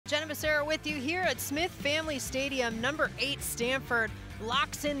Jenna Becerra with you here at Smith Family Stadium. Number 8 Stanford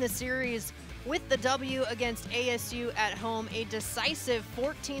locks in the series with the W against ASU at home, a decisive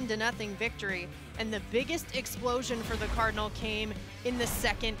 14-0 victory. And the biggest explosion for the Cardinal came in the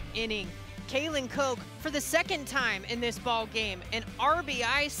second inning. Kaylin Koch, for the second time in this ball game, an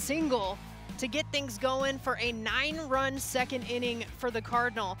RBI single to get things going for a 9-run second inning for the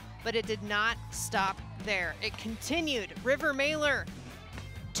Cardinal, but it did not stop there. It continued. River Mailer,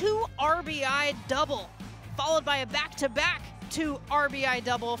 2 RBI double, followed by a back-to-back 2 RBI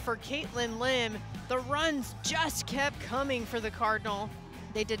double for Caitlin Lim. The runs just kept coming for the Cardinal.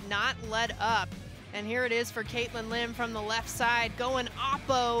 They did not let up. And here it is for Caitlin Lim from the left side, going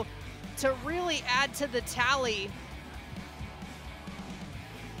oppo to really add to the tally.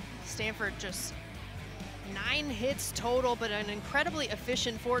 Stanford just 9 hits total, but an incredibly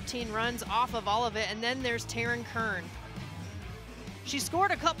efficient 14 runs off of all of it. And then there's Taryn Kern. She scored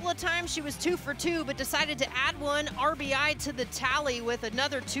a couple of times. She was 2 for 2, but decided to add 1 RBI to the tally with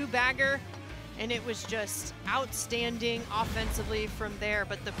another 2-bagger. And it was just outstanding offensively from there.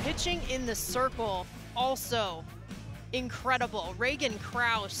 But the pitching in the circle also incredible. Reagan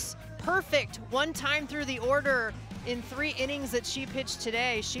Kraus, perfect one time through the order in 3 innings that she pitched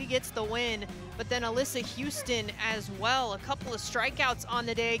today. She gets the win. But then Alyssa Houston as well. A couple of strikeouts on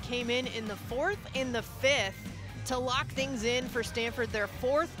the day, came in the 4th and the 5th to lock things in for Stanford, their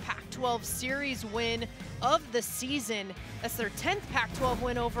 4th Pac-12 series win of the season. That's their 10th Pac-12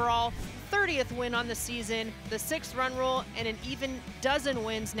 win overall, 30th win on the season, the 6th run rule, and an even dozen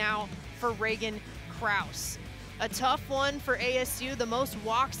wins now for Reagan Kraus. A tough one for ASU, the most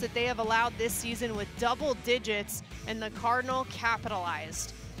walks that they have allowed this season with double digits, and the Cardinal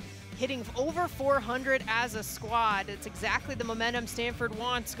capitalized. Hitting over 400 as a squad. It's exactly the momentum Stanford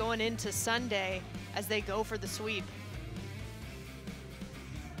wants going into Sunday as they go for the sweep.